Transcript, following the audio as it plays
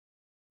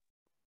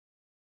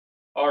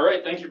All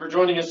right, thank you for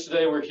joining us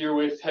today. We're here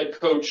with head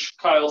coach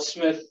Kyle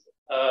Smith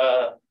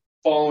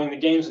following the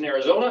games in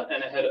Arizona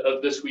and ahead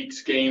of this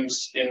week's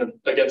games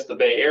against the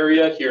Bay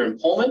Area here in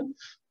Pullman.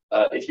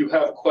 If you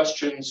have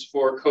questions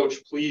for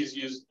Coach, please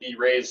use the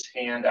raised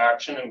hand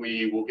action and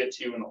we will get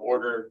to you in the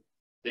order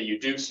that you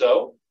do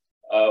so.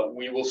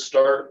 We will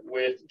start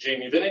with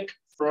Jamie Vinnick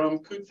from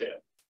Cougs Fan.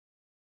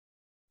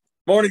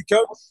 Morning,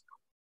 Coach.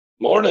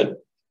 Morning.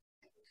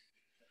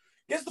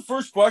 I guess the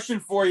first question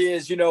for you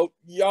is, you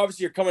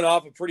obviously are coming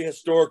off a pretty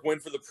historic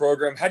win for the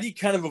program. How do you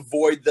kind of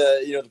avoid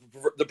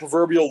the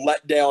proverbial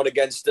letdown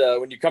against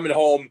when you're coming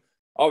home?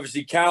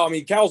 Obviously,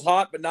 Cal's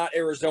hot, but not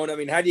Arizona.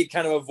 How do you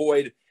kind of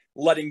avoid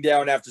letting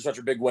down after such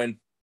a big win?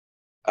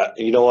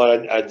 You know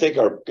what? I think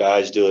our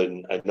guys do it,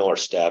 and I know our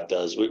staff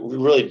does. We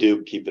really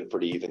do keep it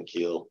pretty even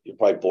keel. You're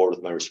probably bored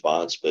with my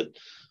response, but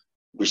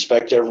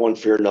respect everyone,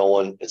 fear no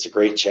one. It's a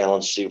great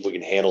challenge to see if we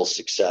can handle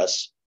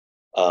success.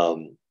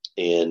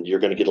 And you're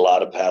going to get a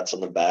lot of pats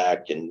on the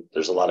back, and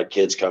there's a lot of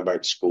kids coming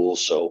back to school.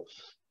 So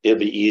it'll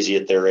be easy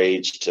at their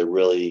age to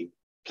really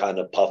kind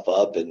of puff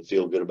up and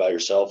feel good about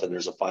yourself. And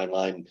there's a fine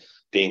line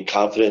being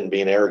confident and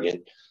being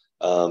arrogant.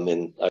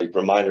 And I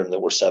remind them that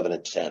we're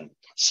 7-10.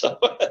 So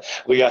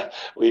we've got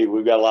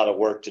a lot of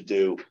work to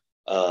do.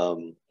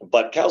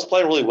 But Cal's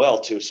playing really well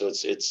too. So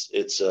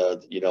it's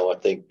I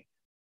think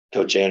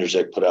Coach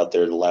Andrzejczyk put out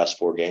there the last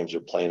 4 games are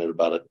playing at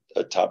about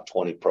a top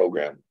 20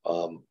 program,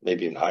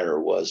 maybe even higher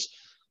it was.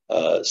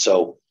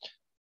 So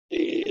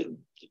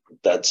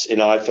that's,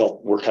 I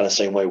felt we're kind of the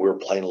same way. We were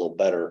playing a little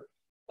better,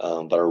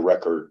 but our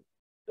record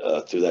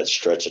through that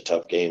stretch of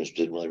tough games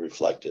didn't really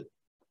reflect it.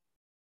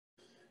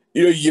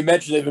 You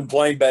mentioned they've been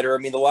playing better.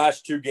 The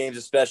last 2 games,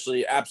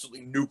 especially,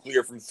 absolutely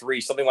nuclear from 3,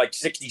 something like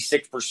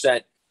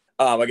 66%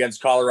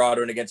 against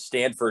Colorado and against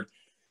Stanford.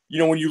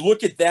 When you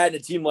look at that and a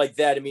team like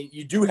that,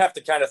 you do have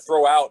to kind of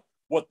throw out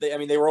what they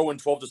were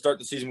 0-12 to start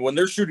the season. When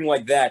they're shooting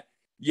like that,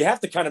 you have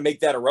to kind of make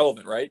that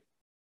irrelevant, right?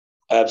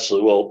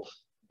 Absolutely. Well,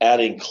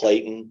 adding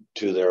Clayton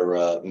to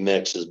their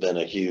mix has been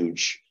a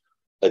huge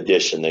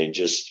addition. They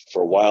just,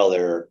 for a while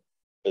there,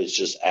 it's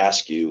just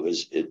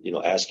Askew's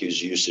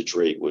usage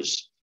rate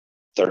was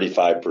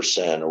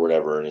 35% or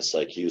whatever. And it's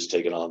like he was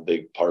taking on a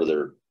big part of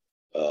their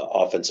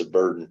offensive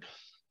burden.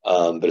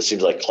 But it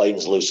seems like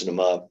Clayton's loosened him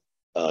up.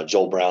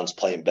 Joel Brown's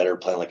playing better,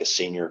 playing like a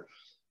senior.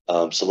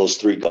 So those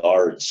 3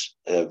 guards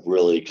have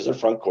really, because their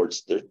front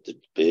courts, they're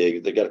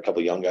big. They got a couple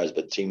of young guys,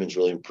 but Tieman's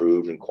really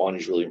improved and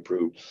Kwani's really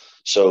improved.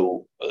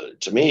 So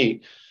to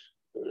me,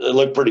 it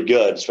looked pretty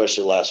good,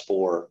 especially the last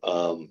 4.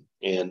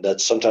 And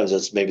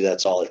that's maybe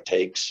that's all it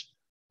takes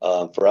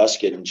for us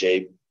getting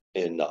Jay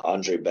and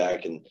Andre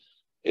back, and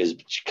is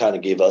kind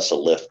of gave us a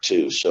lift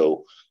too.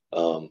 So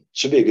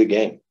should be a good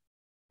game.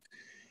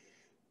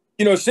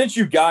 Since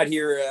you got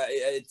here,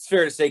 it's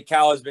fair to say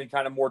Cal has been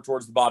kind of more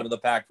towards the bottom of the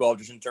Pac-12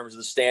 just in terms of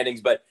the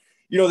standings. But,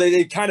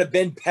 they've kind of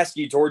been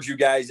pesky towards you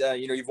guys.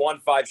 You've won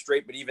 5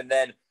 straight, but even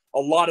then, a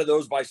lot of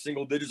those by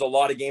single digits, a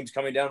lot of games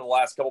coming down in the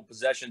last couple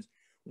possessions.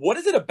 What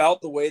is it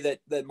about the way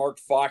that Mark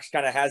Fox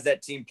kind of has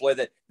that team play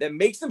that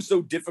makes them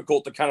so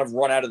difficult to kind of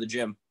run out of the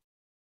gym?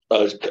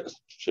 A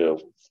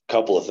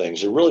couple of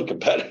things. They're really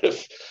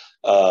competitive.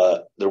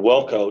 They're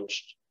well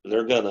coached.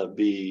 They're going to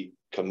be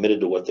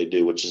committed to what they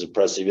do, which is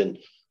impressive. And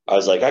I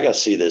was like, I got to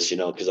see this,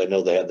 because I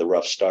know they had the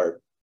rough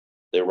start.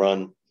 They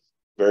run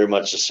very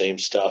much the same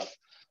stuff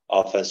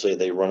offensively.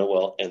 They run it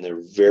well, and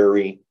they're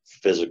very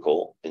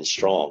physical and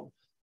strong.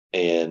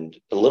 And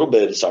a little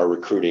bit it's our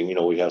recruiting.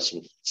 We have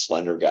some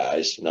slender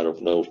guys,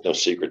 no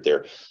secret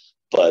there.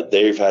 But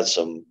they've had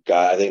some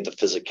guy. I think the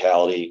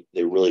physicality,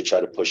 they really try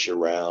to push you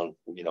around.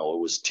 It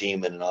was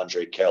Tiemann and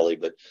Andre Kelly,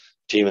 but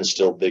Tiemann's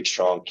still a big,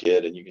 strong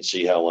kid. And you can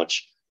see how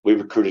much we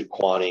recruited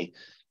Kwani,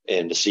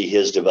 and to see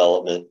his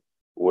development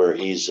where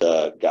he's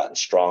gotten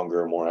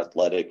stronger, more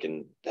athletic,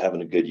 and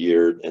having a good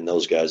year, and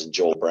those guys, and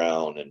Joel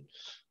Brown. And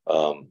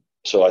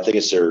so I think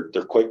it's their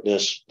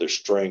quickness, their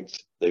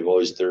strength. They're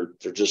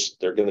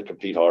going to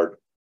compete hard.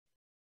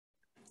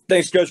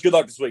 Thanks, Coach. Good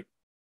luck this week.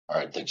 All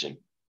right. Thanks, Jim.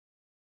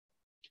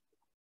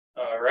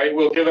 All right.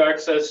 We'll give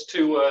access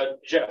to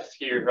Jeff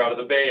here out of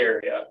the Bay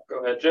Area.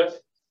 Go ahead, Jeff.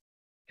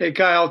 Hey,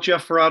 Kyle.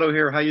 Jeff Ferrato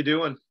here. How you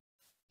doing?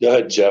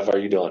 Good, Jeff. How are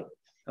you doing?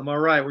 I'm all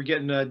right. We're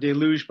getting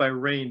deluged by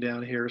rain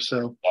down here.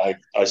 So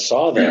I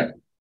saw that.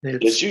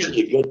 It's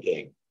usually a good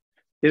thing.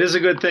 It is a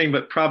good thing,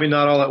 but probably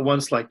not all at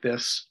once like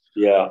this.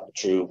 Yeah,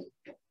 true.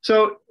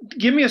 So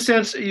give me a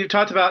sense. You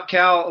talked about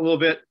Cal a little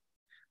bit.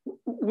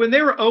 When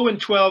they were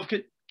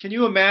 0-12, can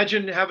you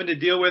imagine having to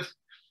deal with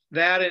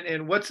that?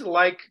 And what's it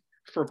like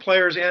for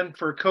players and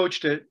for a coach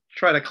to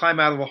try to climb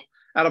out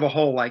of a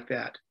hole like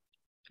that?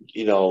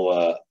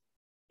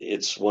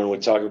 It's when we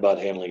talk about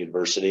handling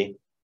adversity,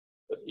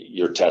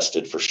 you're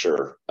tested for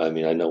sure. I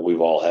know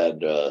we've all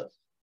had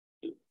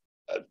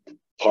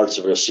parts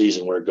of our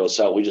season where it goes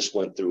out. We just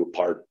went through a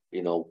part,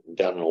 down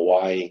in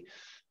Hawaii,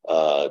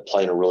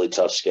 playing a really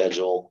tough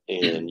schedule,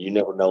 and you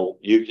never know.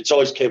 It's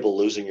always capable of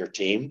losing your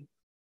team,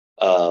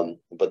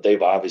 but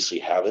they've obviously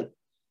haven't.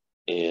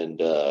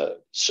 And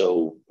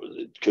so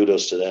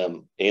kudos to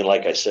them. And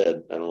like I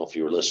said, I don't know if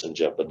you were listening,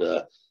 Jeff, but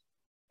it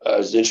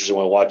was interesting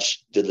when I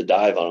did the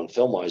dive on them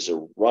film-wise.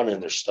 They're running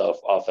their stuff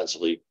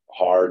offensively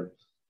hard,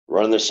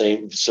 running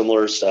the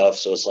similar stuff.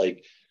 So it's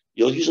like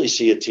you'll usually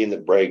see a team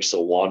that breaks,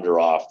 they'll wander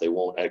off, they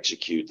won't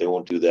execute, they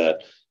won't do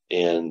that.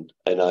 And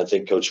I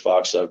think Coach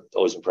Fox, I've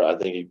always been proud. I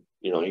think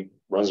he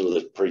runs with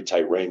a pretty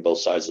tight rein both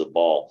sides of the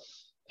ball,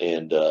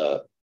 and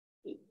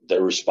they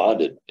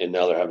responded, and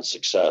now they're having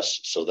success.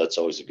 So that's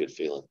always a good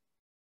feeling.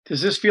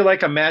 Does this feel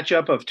like a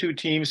matchup of two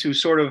teams who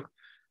sort of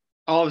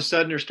all of a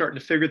sudden are starting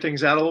to figure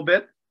things out a little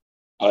bit?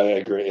 I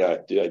agree. Yeah,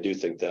 I do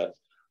think that.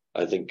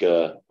 I think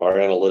our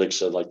analytics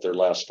said like their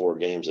last 4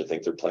 games, I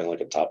think they're playing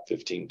like a top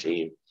 15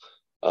 team,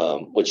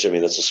 which, I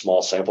mean, that's a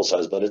small sample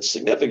size, but it's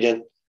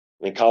significant.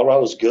 I mean,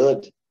 Colorado's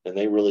good, and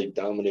they really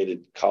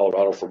dominated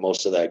Colorado for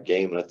most of that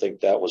game. And I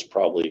think that was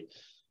probably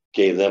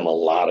gave them a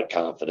lot of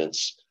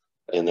confidence.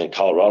 And then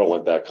Colorado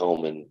went back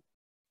home and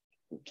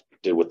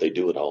did what they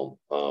do at home.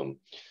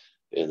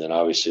 And then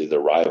obviously the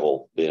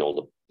rival being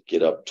able to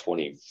get up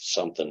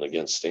 20-something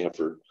against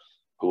Stanford,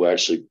 who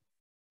actually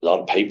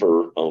on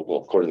paper,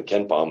 well, according to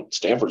KenPom,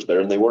 Stanford's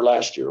better than they were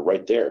last year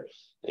right there.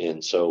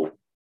 And so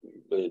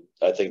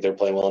I think they're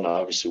playing well. And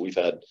obviously we've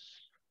had,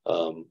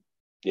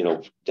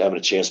 having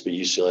a chance to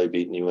beat UCLA,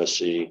 beating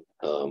USC.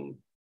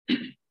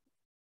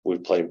 We're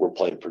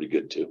playing pretty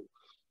good too.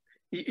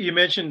 You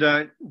mentioned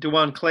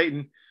DeJuan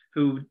Clayton,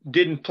 who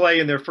didn't play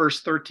in their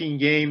first 13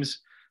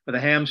 games with a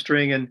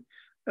hamstring. And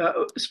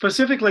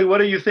specifically, what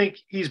do you think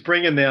he's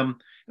bringing them?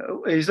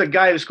 He's a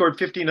guy who scored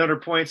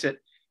 1,500 points at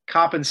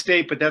Coppin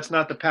State, but that's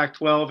not the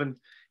Pac-12. And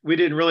we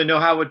didn't really know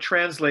how it would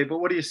translate. But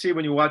what do you see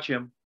when you watch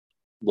him?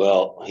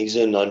 Well, he's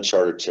in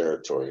uncharted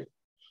territory.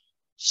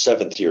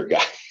 7th-year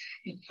guy.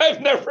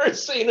 I've never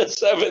seen a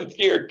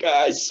 7th-year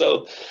guy.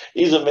 So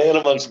he's a man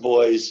amongst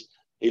boys.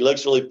 He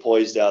looks really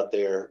poised out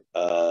there.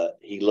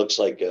 He looks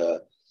like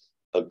a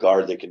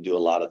guard that can do a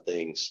lot of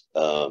things.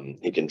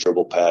 He can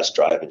dribble, pass,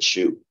 drive, and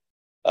shoot.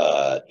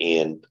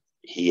 And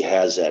he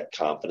has that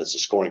confidence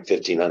of scoring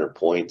 1,500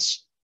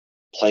 points.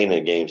 Playing in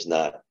a game's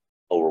not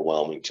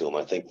overwhelming to him.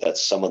 I think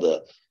that's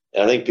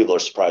and I think people are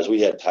surprised.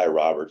 We had Ty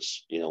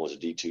Roberts, was a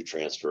D2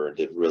 transfer and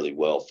did really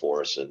well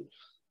for us. And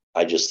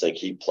I just think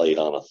he played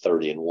on a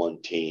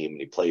 30-1 team, and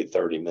he played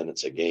 30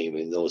 minutes a game.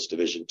 And though it's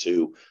Division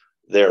II,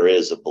 there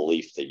is a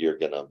belief that you're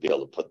going to be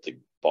able to put the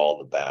ball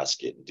in the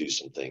basket and do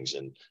some things,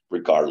 and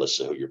regardless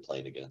of who you're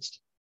playing against.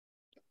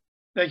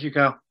 Thank you,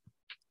 Kyle.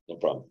 No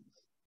problem.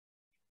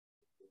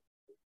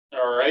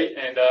 All right,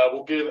 and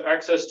we'll give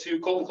access to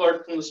Colton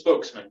Clark from the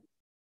spokesman.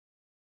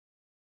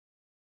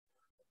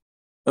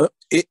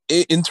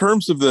 In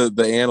terms of the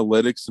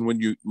analytics and when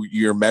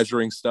you're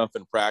measuring stuff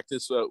in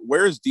practice,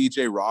 where is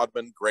DJ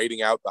Rodman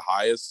grading out the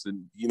highest?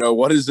 And,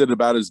 what is it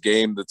about his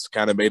game that's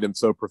kind of made him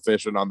so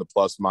proficient on the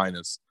plus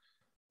minus?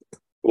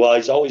 Well,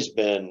 he's always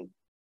been,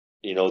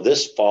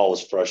 this fall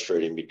was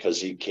frustrating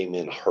because he came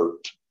in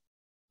hurt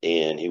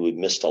and he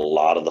missed a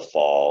lot of the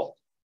fall.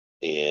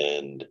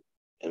 And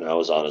I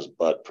was on his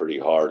butt pretty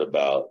hard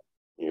about,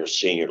 you're a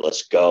senior,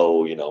 let's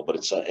go, but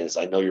it's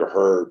I know you're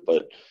hurt,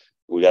 but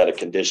we got a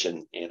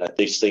condition, and I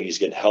think he's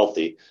getting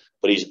healthy,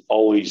 but he's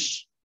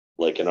always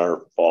like in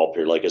our fall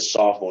period, like his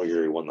sophomore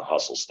year, he won the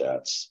hustle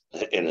stats,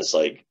 and it's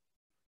like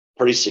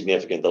pretty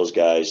significant. Those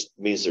guys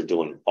means they're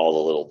doing all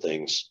the little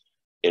things,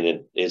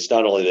 and it's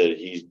not only that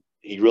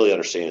he really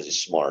understands,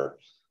 he's smart.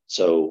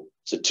 So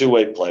it's a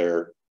two-way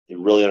player. He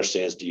really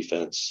understands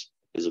defense.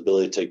 His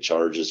ability to take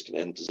charges, can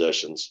end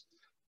possessions,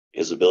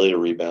 his ability to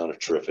rebound are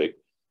terrific,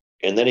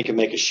 and then he can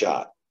make a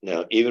shot.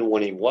 Now, even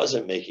when he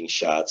wasn't making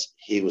shots,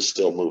 he was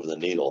still moving the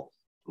needle.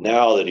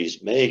 Now that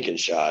he's making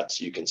shots,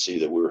 you can see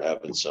that we're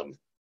having some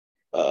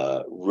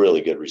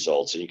really good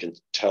results, and you can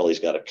tell he's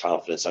got a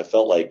confidence. I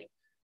felt like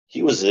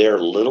he was there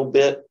a little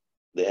bit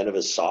the end of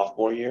his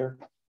sophomore year,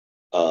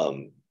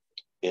 and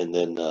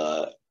then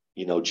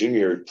junior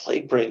year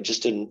played great,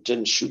 just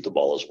didn't shoot the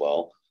ball as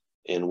well,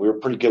 and we were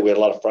pretty good. We had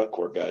a lot of front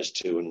court guys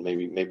too, and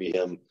maybe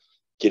him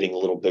getting a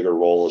little bigger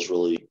role is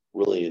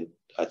really.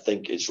 I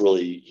think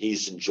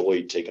he's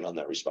enjoyed taking on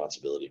that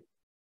responsibility.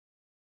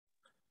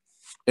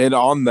 And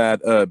on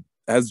that,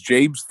 has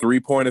Jabe's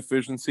 3-point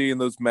efficiency in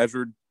those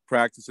measured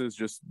practices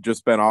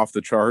just been off the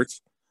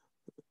charts?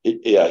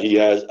 Yeah, he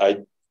has.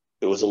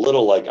 It was a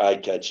little like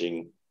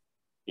eye-catching,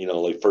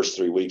 like first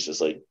 3 weeks, it's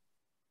like,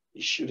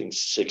 he's shooting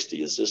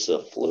 60. Is this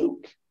a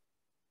fluke?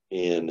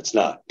 And it's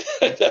not.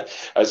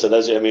 I said,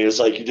 it's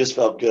like you just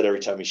felt good every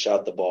time he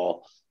shot the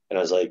ball. And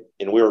I was like,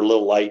 and we were a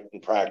little light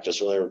in practice.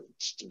 So there were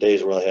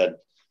days where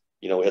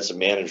we had some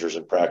managers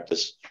in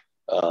practice.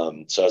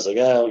 So I was like,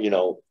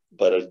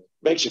 but it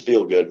makes you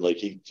feel good. Like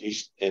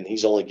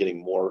he's only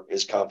getting more,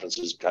 his confidence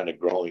is kind of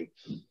growing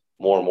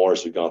more and more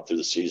as we've gone through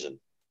the season.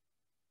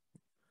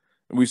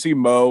 And we see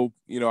Mo,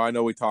 I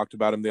know we talked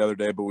about him the other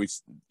day, but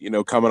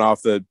coming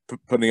off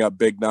putting up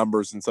big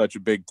numbers in such a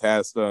big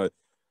test,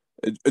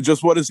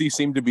 just what does he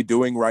seem to be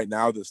doing right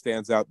now that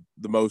stands out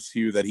the most to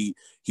you that he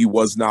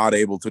was not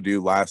able to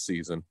do last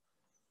season?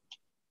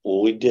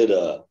 Well, we did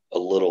a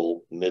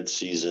little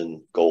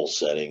mid-season goal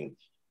setting,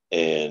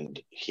 and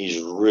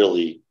he's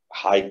really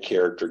high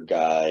character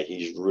guy.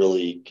 He's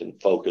really can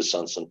focus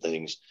on some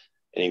things,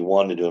 and he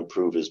wanted to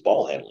improve his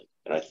ball handling.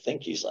 And I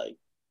think he's like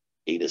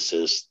 8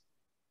 assists,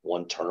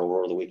 1 turnover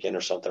over the weekend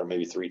or something, or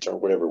maybe 3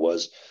 turnovers, whatever it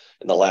was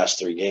in the last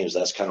 3 games.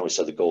 That's kind of what he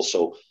said the goal.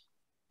 So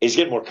he's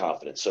getting more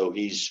confident. So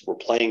we're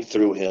playing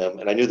through him,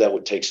 and I knew that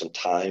would take some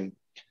time.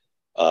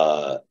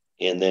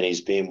 And then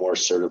he's being more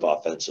assertive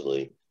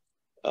offensively.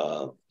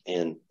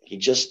 And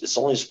it's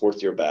only his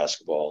 4th year of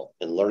basketball,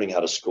 and learning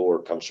how to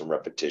score comes from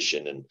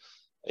repetition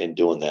and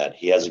doing that.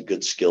 He has a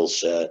good skill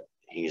set.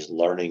 He's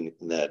learning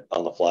that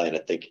on the fly. And I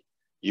think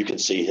you can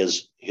see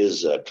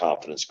his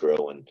confidence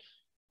grow. And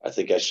I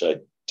think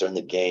actually during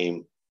the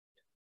game,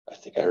 I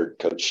think I heard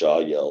Coach Shaw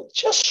yell,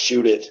 "Just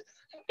shoot it."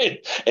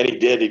 And he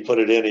did. He put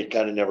it in. He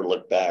kind of never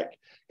looked back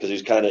because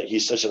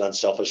he's such an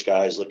unselfish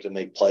guy. He's looking to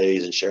make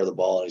plays and share the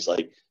ball. And he's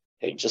like,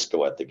 "Hey, just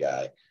go at the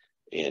guy."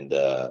 And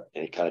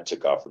he kind of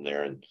took off from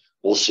there. And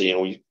we'll see.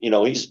 And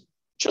he's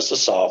just a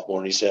sophomore.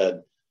 And he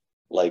said,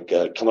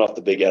 coming off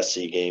the big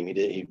SC game,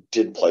 he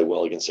didn't play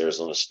well against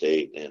Arizona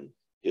State, and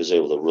he was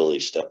able to really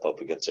step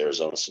up against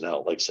Arizona. So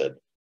now, like I said,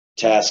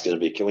 task is going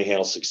to be, can we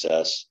handle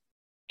success?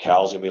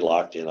 Cal's going to be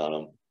locked in on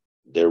them.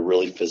 They're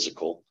really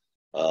physical.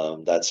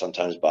 That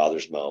sometimes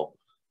bothers Mo.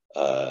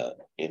 And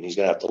he's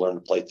going to have to learn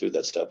to play through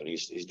that stuff, and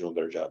he's doing a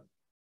better job.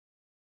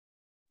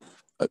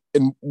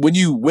 And when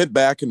you went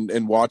back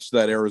and watched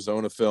that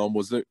Arizona film,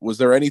 was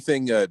there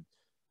anything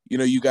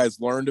you guys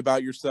learned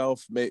about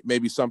yourself?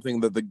 Maybe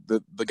something that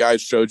the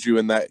guys showed you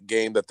in that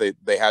game that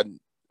they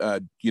hadn't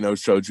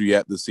showed you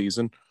yet this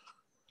season?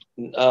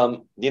 We've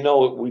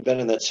been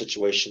in that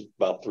situation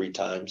about 3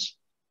 times.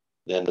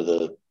 The end of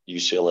the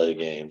UCLA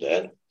games,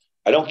 and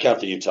I don't count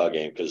the Utah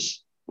game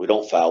because we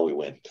don't foul, we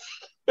win.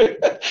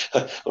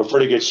 We're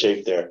pretty good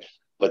shape there.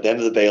 But the end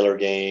of the Baylor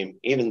game,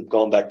 even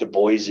going back to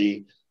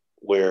Boise,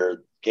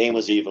 where game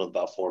was even with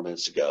about 4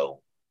 minutes to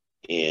go,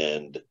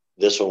 and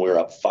this one we were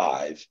up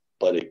 5,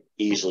 but it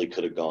easily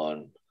could have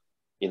gone.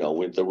 We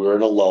were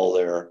in a lull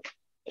there,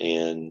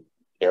 and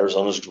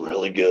Arizona's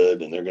really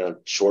good, and they're going to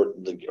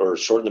shorten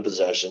the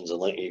possessions,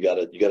 and you got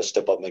to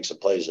step up, and make some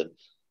plays. And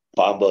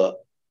Bamba,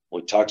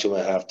 we talked to him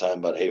at halftime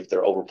about, hey, if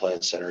they're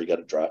overplaying center, you got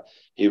to drive.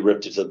 He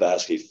ripped it to the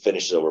basket. He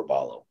finished over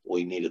Ballo. Well,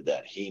 he needed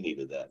that. He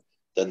needed that.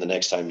 Then the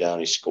next time down,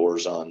 he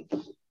scores on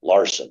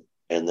Larson.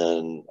 And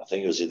then I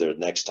think it was either the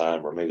next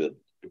time or maybe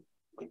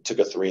he took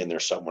a 3 in there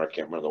somewhere. I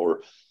can't remember.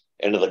 Or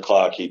end of the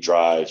clock, he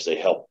drives.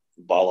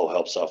 Ballo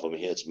helps off him.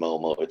 He hits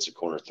Mo. It's a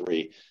corner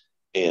 3.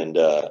 And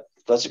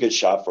that's a good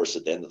shot for us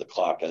at the end of the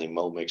clock. I think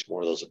Mo makes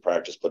more of those in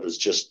practice. But it was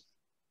just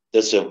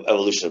this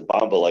evolution of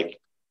Bamba,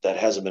 that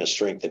hasn't been a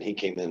strength. And he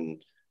came in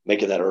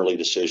making that early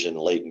decision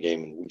late in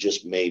game. And we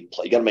just made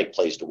play. You got to make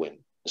plays to win,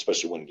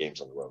 especially when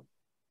games on the road.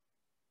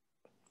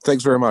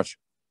 Thanks very much.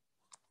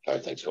 All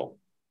right. Thanks, Cole.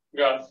 We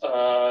got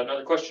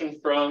another question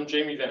from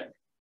Jamie Vinnick.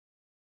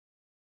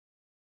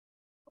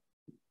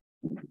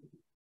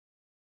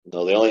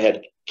 No, they only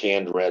had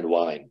canned red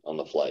wine on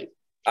the flight.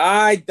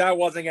 I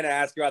wasn't going to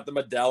ask about the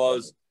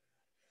Modelo's.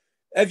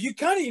 Have you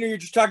kind of, you're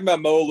just talking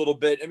about Mo a little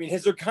bit. I mean,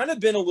 has there kind of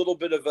been a little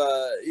bit of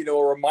a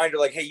reminder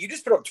hey, you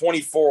just put up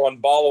 24 on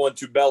Ballo and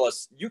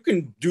Tubelis. You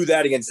can do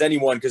that against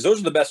anyone because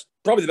those are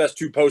probably the best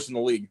 2 posts in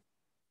the league.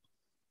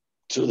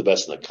 2 of the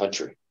best in the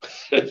country.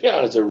 To be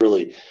honest, they're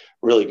really,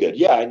 really good.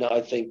 Yeah, I know.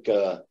 I think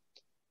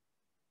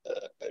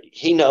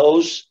he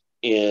knows,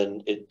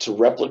 and to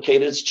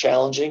replicate it's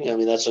challenging. I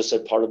mean, that's what I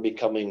said, part of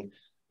becoming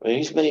 –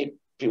 he's many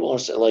people are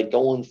saying,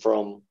 going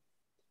from –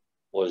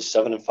 was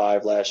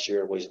 7-5 last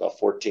year, was about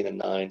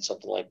 14-9,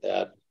 something like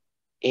that.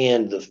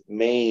 And the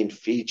main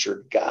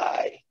featured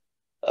guy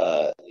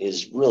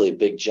is really a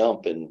big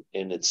jump. And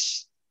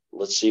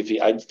let's see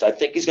if I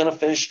think he's going to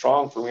finish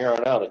strong from here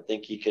on out. I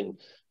think he can,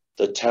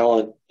 the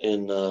talent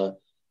in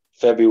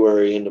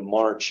February into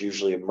March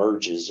usually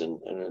emerges, and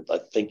I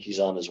think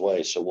he's on his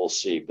way. So we'll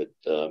see. But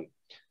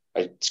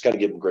I just got to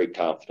give him great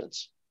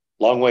confidence.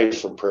 Long way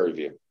from Prairie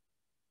View,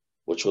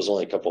 which was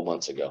only a couple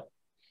months ago.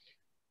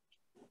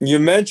 You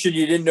mentioned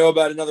you didn't know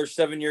about another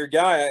 7-year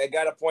guy. I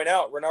got to point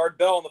out, Renard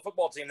Bell on the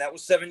football team, that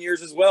was 7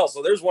 years as well.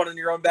 So there's one in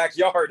your own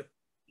backyard.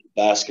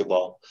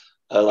 Basketball.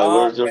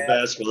 We're doing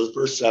basketball. The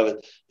first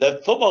 7.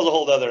 That football's a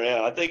whole other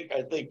animal. I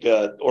think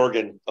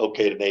Oregon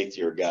okayed an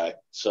 8th-year guy.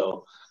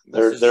 So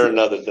they're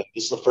another thing.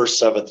 This is the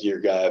first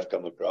 7th-year guy I've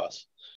come across.